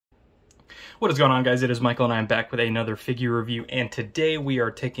What is going on, guys? It is Michael and I'm back with another figure review, and today we are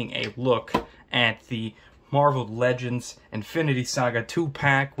taking a look at the Marvel Legends Infinity Saga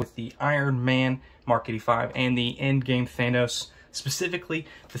 2-pack with the Iron Man Mark 85 and the Endgame Thanos. Specifically,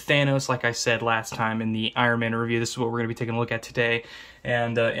 the Thanos, like I said last time in the Iron Man review, this is what we're going to be taking a look at today.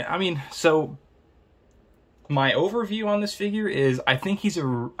 And, so my overview on this figure is I think he's a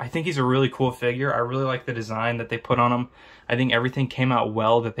really cool figure. I really like the design that they put on him. I think everything came out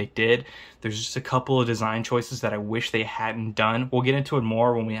well that they did. There's just a couple of design choices that I wish they hadn't done. We'll get into it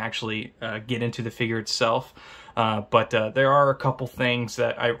more when we actually get into the figure itself. But there are a couple things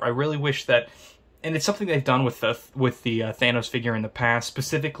that I really wish that, and it's something they've done with the Thanos figure in the past,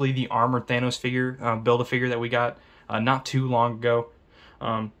 specifically the armored Thanos figure, Build-A-Figure that we got not too long ago.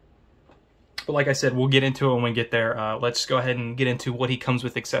 But like I said, we'll get into it when we get there. Let's go ahead and get into what he comes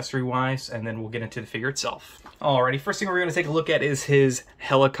with accessory-wise, and then we'll get into the figure itself. Alrighty, first thing we're going to take a look at is his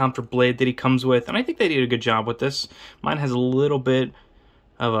helicopter blade that he comes with, and I think they did a good job with this. Mine has a little bit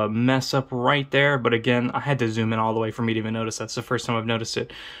of a mess up right there, but again, I had to zoom in all the way for me to even notice. That's the first time I've noticed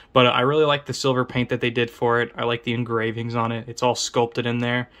it. But I really like the silver paint that they did for it. I like the engravings on it. It's all sculpted in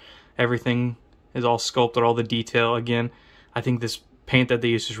there. Everything is all sculpted, all the detail. Again, I think this paint that they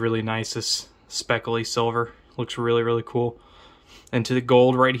used is really nice. This speckly silver looks really, really cool. And to the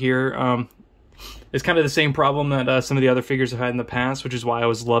gold right here, it's kind of the same problem that some of the other figures have had in the past, which is why I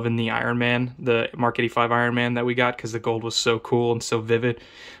was loving the Iron Man, the Mark 85 Iron Man that we got, because the gold was so cool and so vivid.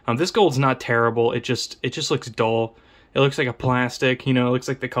 This gold's not terrible. It just looks dull. It looks like a plastic, you know, it looks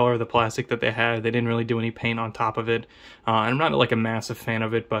like the color of the plastic that they had. They didn't really do any paint on top of it. I'm not like a massive fan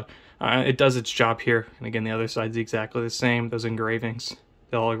of it, but it does its job here. And again, the other side's exactly the same. Those engravings,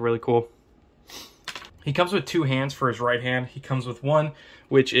 they all look really cool. He comes with two hands for his right hand. He comes with one,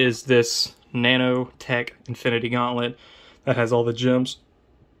 which is this nanotech Infinity Gauntlet that has all the gems.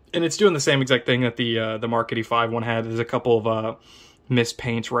 And it's doing the same exact thing that the Mark 85 one had. There's a couple of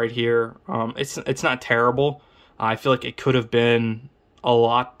mispaints right here. It's not terrible. I feel like it could have been a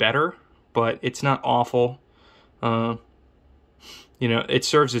lot better, but it's not awful. You know, it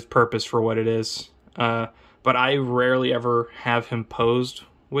serves its purpose for what it is. But I rarely ever have him posed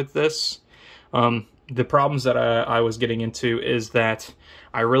with this. The problems that I was getting into is that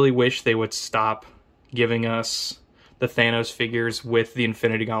I really wish they would stop giving us the Thanos figures with the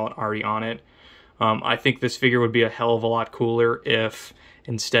Infinity Gauntlet already on it. I think this figure would be a hell of a lot cooler if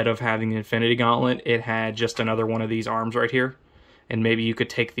instead of having the Infinity Gauntlet, it had just another one of these arms right here. And maybe you could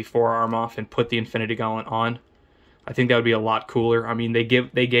take the forearm off and put the Infinity Gauntlet on. I think that would be a lot cooler. I mean, they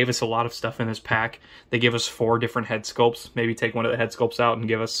gave us a lot of stuff in this pack. They give us 4 different head sculpts. Maybe take one of the head sculpts out and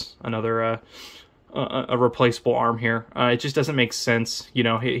give us another a replaceable arm here. It just doesn't make sense. You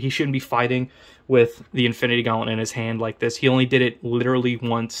know, he shouldn't be fighting with the Infinity Gauntlet in his hand like this. He only did it literally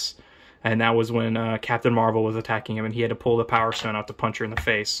once, and that was when Captain Marvel was attacking him, and he had to pull the Power Stone out to punch her in the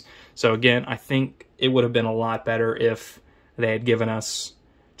face. So again, I think it would have been a lot better if they had given us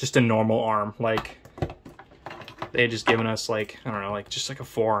just a normal arm. Like, they had just given us, like, I don't know, like just like a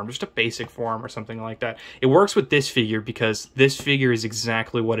forearm, just a basic forearm or something like that. It works with this figure because this figure is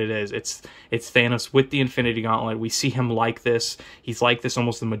exactly what it is. It's Thanos with the Infinity Gauntlet. We see him like this. He's like this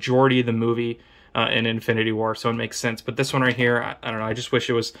almost the majority of the movie in Infinity War, so it makes sense. But this one right here, I don't know, I just wish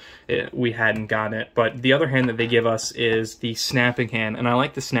we hadn't gotten it. But the other hand that they give us is the snapping hand, and I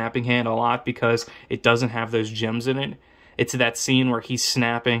like the snapping hand a lot because it doesn't have those gems in it. It's that scene where he's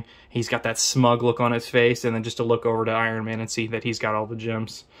snapping, he's got that smug look on his face, and then just to look over to Iron Man and see that he's got all the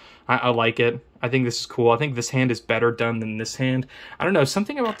gems. I like it. I think this is cool. I think this hand is better done than this hand. I don't know,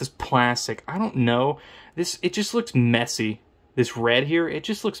 something about this plastic, I don't know. It just looks messy. This red here, it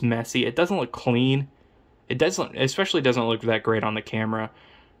just looks messy. It doesn't look clean. It especially doesn't look that great on the camera.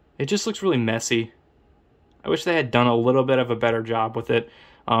 It just looks really messy. I wish they had done a little bit of a better job with it.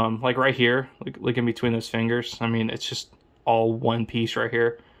 Like right here, look in between those fingers. I mean, it's just all one piece right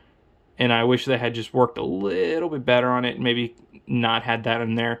here, and I wish they had just worked a little bit better on it, maybe not had that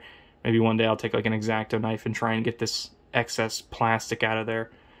in there. Maybe one day I'll take like an X-Acto knife and try and get this excess plastic out of there.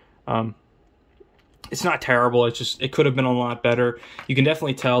 It's not terrible, it could have been a lot better. You can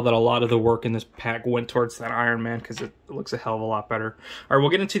definitely tell that a lot of the work in this pack went towards that Iron Man because it looks a hell of a lot better. All right, we'll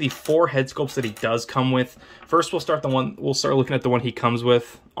get into the 4 head sculpts that he does come with. First, we'll start looking at the one he comes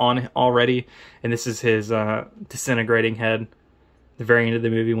with on already, and this is his disintegrating head. The very end of the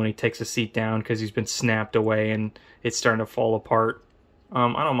movie when he takes a seat down because he's been snapped away and it's starting to fall apart.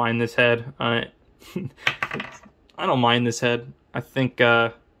 I don't mind this head. I don't mind this head. I think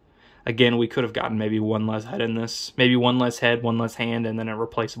again, we could have gotten maybe one less head in this. Maybe one less head, one less hand, and then a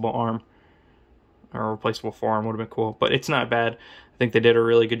replaceable arm. Or a replaceable forearm would have been cool. But it's not bad. think they did a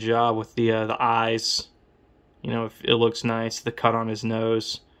really good job with the eyes. You know, it looks nice. The cut on his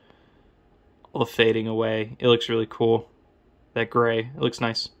nose, all the fading away. It looks really cool. That gray, it looks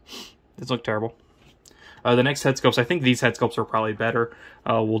nice. It doesn't look terrible. The next head sculpts, I think these head sculpts are probably better.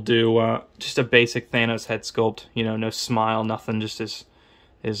 We'll do just a basic Thanos head sculpt. You know, no smile, nothing. Just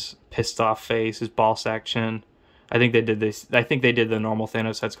his pissed off face, his ball sack chin. I think they did this. I think they did the normal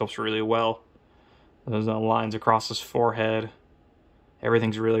Thanos head sculpts really well. Those lines across his forehead.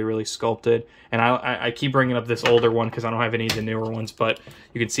 Everything's really, really sculpted. And I keep bringing up this older one because I don't have any of the newer ones, but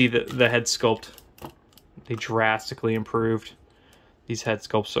you can see the head sculpt. They drastically improved these head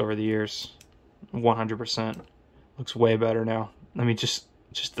sculpts over the years. 100%. Looks way better now. I mean, just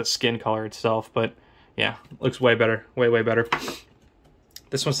the skin color itself, but yeah, looks way better. Way better.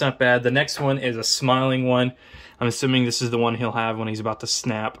 This one's not bad. The next one is a smiling one. I'm assuming this is the one he'll have when he's about to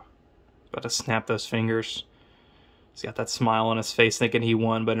snap. About to snap those fingers. He's got that smile on his face thinking he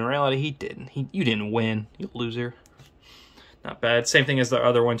won, but in reality he didn't. You didn't win, you loser. Not bad. Same thing as the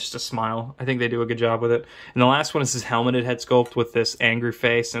other one, just a smile. I think they do a good job with it. And the last one is this helmeted head sculpt with this angry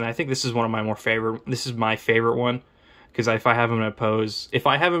face, and I think this is one of my more favorite. This is my favorite one, because if I have him in a pose,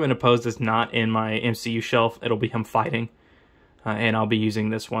 that's not in my MCU shelf, it'll be him fighting, and I'll be using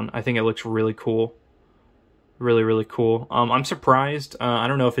this one. I think it looks really cool. Really cool. I'm surprised. I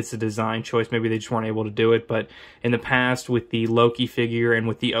don't know if it's a design choice. Maybe they just weren't able to do it. But in the past, with the Loki figure and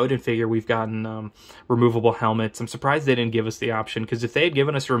with the Odin figure, we've gotten removable helmets. I'm surprised they didn't give us the option, because if they had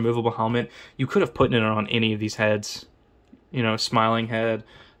given us a removable helmet, you could have put it on any of these heads. You know, smiling head,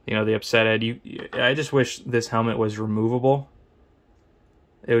 you know, the upset head. I just wish this helmet was removable.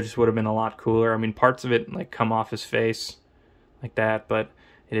 It just would have been a lot cooler. I mean, parts of it like come off his face like that, but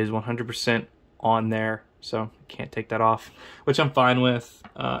it is 100% on there. So can't take that off, which I'm fine with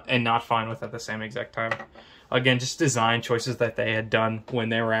and not fine with at the same exact time. Again, just design choices that they had done when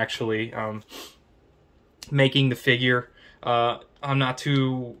they were actually making the figure. I'm not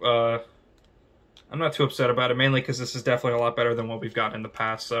too upset about it, mainly because this is definitely a lot better than what we've gotten in the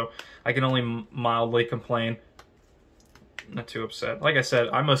past. So I can only mildly complain. Not too upset. Like I said,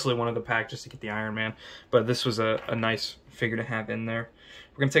 I mostly wanted the pack just to get the Iron Man, but this was a nice figure to have in there.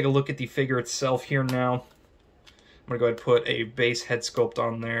 We're going to take a look at the figure itself here now. I'm going to go ahead and put a base head sculpt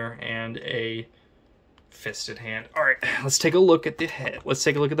on there and a fisted hand. All right, let's take a look at the head. Let's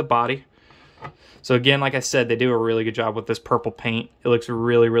take a look at the body. So again, like I said, they do a really good job with this purple paint. It looks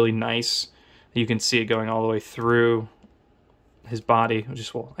really nice. You can see it going all the way through his body.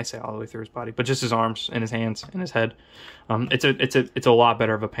 Well, I say all the way through his body, but just his arms and his hands and his head. It's a lot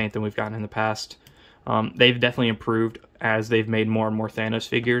better of a paint than we've gotten in the past. They've definitely improved as they've made more and more Thanos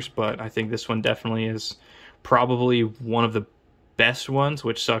figures, but I think this one definitely is probably one of the best ones,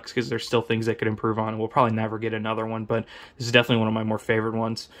 which sucks because there's still things they could improve on, and we'll probably never get another one, but this is definitely one of my more favorite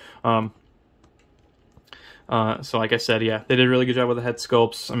ones. So like I said, yeah, they did a really good job with the head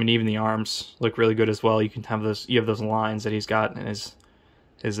sculpts. I mean, even the arms look really good as well. You can have those, you have those lines that he's got in his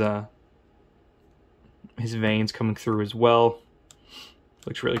veins coming through as well.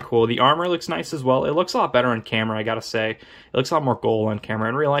 Looks really cool. The armor looks nice as well. It looks a lot better on camera, I gotta say. It looks a lot more gold on camera.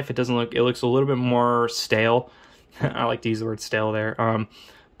 In real life, it doesn't look. It looks a little bit more stale. I like to use the word stale there.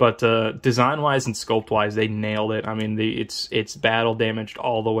 But design-wise and sculpt-wise, they nailed it. I mean, it's battle damaged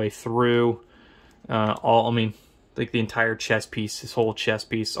all the way through. Like the entire chest piece, his whole chest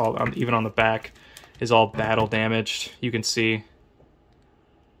piece, even on the back, is all battle damaged. You can see.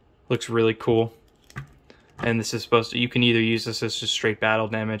 Looks really cool. And this is supposed to, you can either use this as just straight battle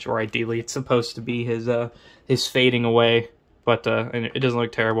damage, or ideally it's supposed to be his fading away, but and it doesn't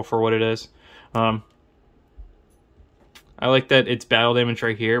look terrible for what it is. I like that it's battle damage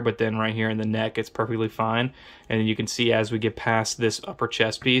right here, but then right here in the neck it's perfectly fine. And then you can see as we get past this upper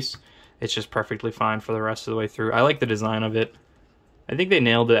chest piece, it's just perfectly fine for the rest of the way through. I like the design of it. I think they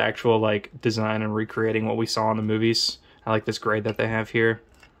nailed the actual like design and recreating what we saw in the movies. I like this grade that they have here.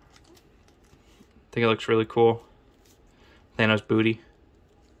 I think it looks really cool. Thanos booty.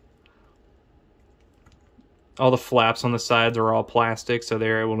 All the flaps on the sides are all plastic, so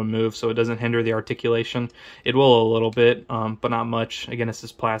they're able to move, so it doesn't hinder the articulation. It will a little bit, but not much. Again, it's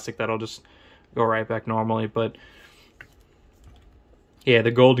this plastic that'll just go right back normally. But yeah,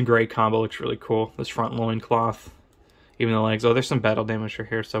 the gold and gray combo looks really cool. This front loincloth, even the legs. Oh, there's some battle damage right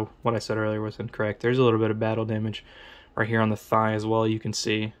here, so what I said earlier was incorrect. There's a little bit of battle damage right here on the thigh as well, you can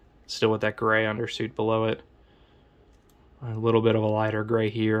see. Still with that gray undersuit below it. A little bit of a lighter gray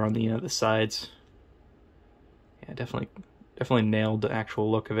here on the sides. Yeah, definitely nailed the actual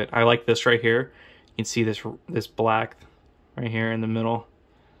look of it. I like this right here. You can see this black right here in the middle.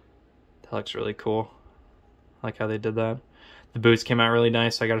 That looks really cool. I like how they did that. The boots came out really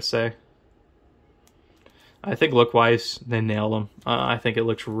nice, I gotta say. I think look-wise, they nailed them. I think it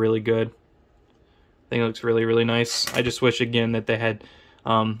looks really good. I think it looks really, really nice. I just wish, again, that they had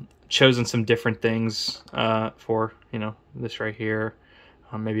chosen some different things for, you know, this right here.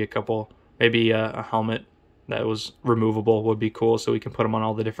 Maybe a helmet that was removable would be cool, so we can put him on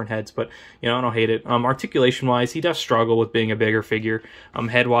all the different heads. But, you know, I don't hate it. Articulation-wise, he does struggle with being a bigger figure.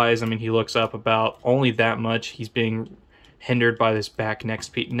 Head-wise, I mean, he looks up about only that much. He's being hindered by this back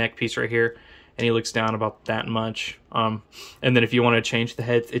neck piece right here, and he looks down about that much. And then if you want to change the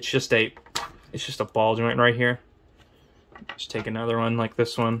head, it's just a ball joint right here. Just take another one like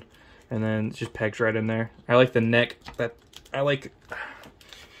this one, and then it just pegs right in there. I like the neck. I like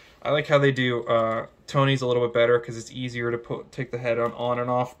how they do Tony's a little bit better because it's easier to take the head on and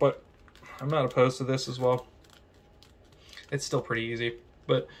off. But I'm not opposed to this as well. It's still pretty easy,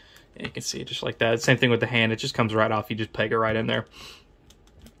 but you can see it just like that. Same thing with the hand. It just comes right off. You just peg it right in there.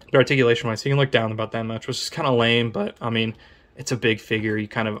 The articulation-wise, you can look down about that much, which is kind of lame, but I mean, it's a big figure. You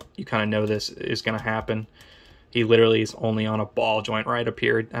kind of know this is going to happen. He literally is only on a ball joint right up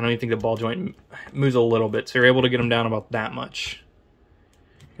here. I don't even think the ball joint moves a little bit, so you're able to get him down about that much.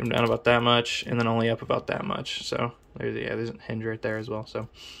 Get him down about that much, and then only up about that much. So there's a hinge right there as well. So,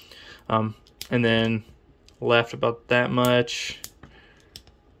 and then left about that much.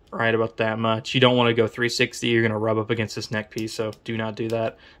 Right about that much. You don't want to go 360. You're going to rub up against this neck piece, so do not do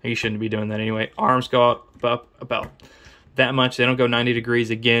that. You shouldn't be doing that anyway. Arms go up about that much. They don't go 90 degrees.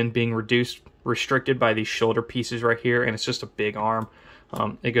 Again, being restricted by these shoulder pieces right here, and it's just a big arm.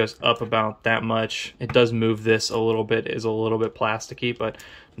 It goes up about that much. It does move this a little bit. It is a little bit plasticky, but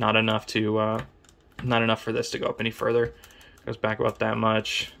not enough for this to go up any further. Goes back about that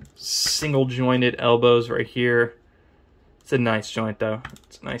much. Single jointed elbows right here. It's a nice joint, though.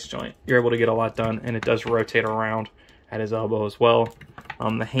 It's a nice joint. You're able to get a lot done, and it does rotate around at his elbow as well.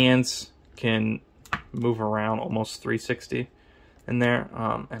 The hands can move around almost 360 in there,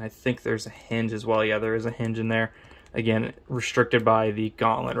 and I think there's a hinge as well. Yeah, there is a hinge in there. Again, restricted by the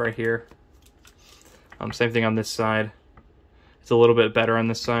gauntlet right here. Same thing on this side. It's a little bit better on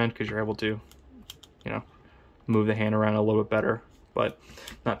this side because you're able to, you know, move the hand around a little bit better, but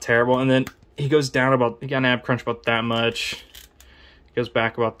not terrible. And then he goes down he got an ab crunch about that much. He goes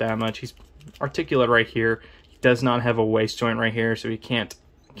back about that much. He's articulate right here. He does not have a waist joint right here, so he can't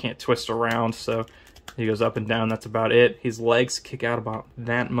twist around. So he goes up and down. That's about it. His legs kick out about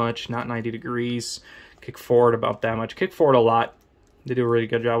that much, not 90 degrees. Kick forward about that much. Kick forward a lot. They do a really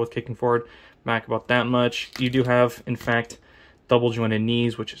good job with kicking forward. Back about that much. You do have, in fact, double jointed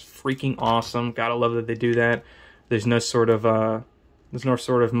knees, which is freaking awesome. Gotta love that they do that. There's no sort of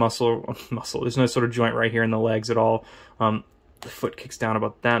muscle. There's no sort of joint right here in the legs at all. The foot kicks down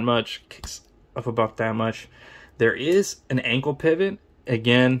about that much, kicks up about that much. There is an ankle pivot.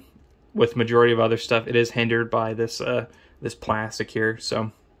 Again, with majority of other stuff, it is hindered by this this plastic here.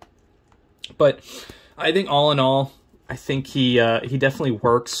 So, but I think all in all, I think he definitely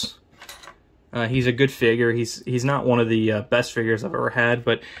works. He's a good figure. He's not one of the best figures I've ever had,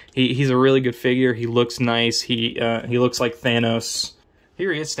 but he's a really good figure. He looks nice. He looks like Thanos.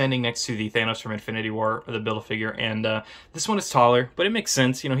 Here he is standing next to the Thanos from Infinity War, the Build-A-Figure, and this one is taller, but it makes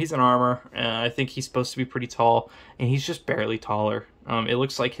sense. You know, he's in armor. I think he's supposed to be pretty tall, and he's just barely taller. It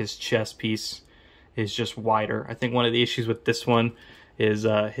looks like his chest piece is just wider. I think one of the issues with this one is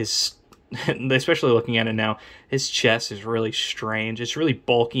especially looking at it now, his chest is really strange. It's really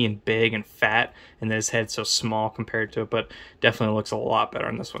bulky and big and fat, and then his head's so small compared to it, but definitely looks a lot better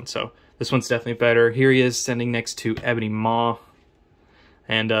on this one. So this one's definitely better. Here he is standing next to Ebony Maw,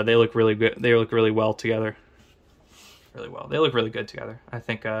 and they look really good. They look really well together. Really well. They look really good together. I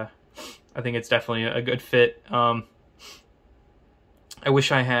think it's definitely a good fit. I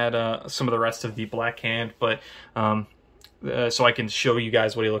wish I had some of the rest of the Black Hand, but so I can show you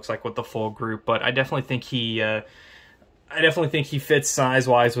guys what he looks like with the full group. But I definitely think he fits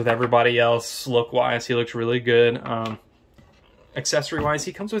size-wise with everybody else. Look-wise, he looks really good. Accessory-wise,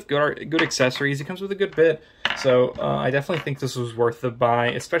 he comes with good accessories. He comes with a good bit. So I definitely think this was worth the buy,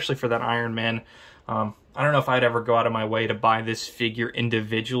 especially for that Iron Man. I don't know if I'd ever go out of my way to buy this figure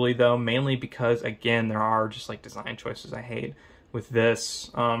individually, though, mainly because, again, there are just like design choices I hate with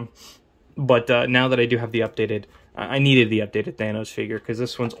this. But now that I do have the updated, I needed the updated Thanos figure because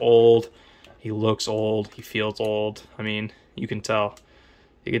this one's old. He looks old. He feels old. I mean, you can tell.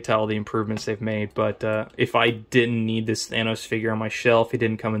 You can tell the improvements they've made. But if I didn't need this Thanos figure on my shelf, he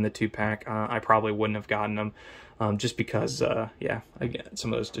didn't come in the 2-pack, I probably wouldn't have gotten him. Just because, yeah, again,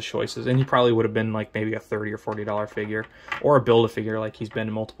 some of those choices. And he probably would have been like maybe a $30 or $40 figure. Or a Build-A-Figure like he's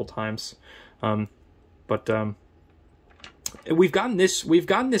been multiple times. we've gotten this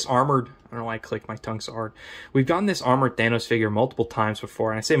armored, I don't know why I clicked my tongue so hard. We've gotten this armored Thanos figure multiple times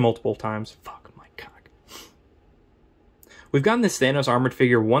before, and I say multiple times. Fuck my cock. We've gotten this Thanos armored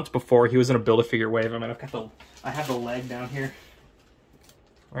figure once before. He was in a Build-A-Figure wave. I mean, I have the leg down here.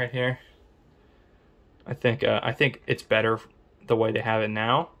 Right here. I think it's better the way they have it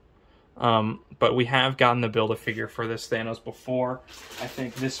now. But we have gotten the Build-A-Figure for this Thanos before. I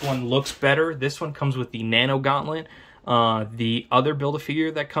think this one looks better. This one comes with the Nano Gauntlet. The other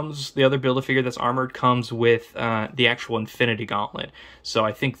Build-A-Figure that's armored comes with the actual Infinity Gauntlet. So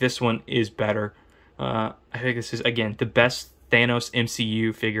I think this one is better. I think this is, again, the best Thanos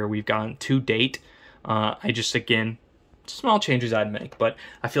MCU figure we've gotten to date. Again, small changes I'd make, but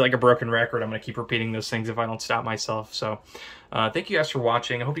I feel like a broken record. I'm going to keep repeating those things if I don't stop myself. So thank you guys for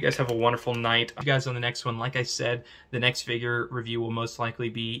watching. I hope you guys have a wonderful night. You guys on the next one. Like I said, the next figure review will most likely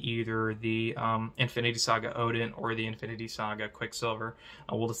be either the Infinity Saga Odin or the Infinity Saga Quicksilver.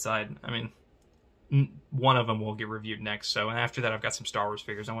 We'll decide. I mean, one of them will get reviewed next. So after that, I've got some Star Wars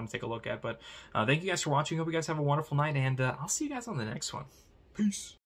figures I want to take a look at. But thank you guys for watching. Hope you guys have a wonderful night, and I'll see you guys on the next one. Peace.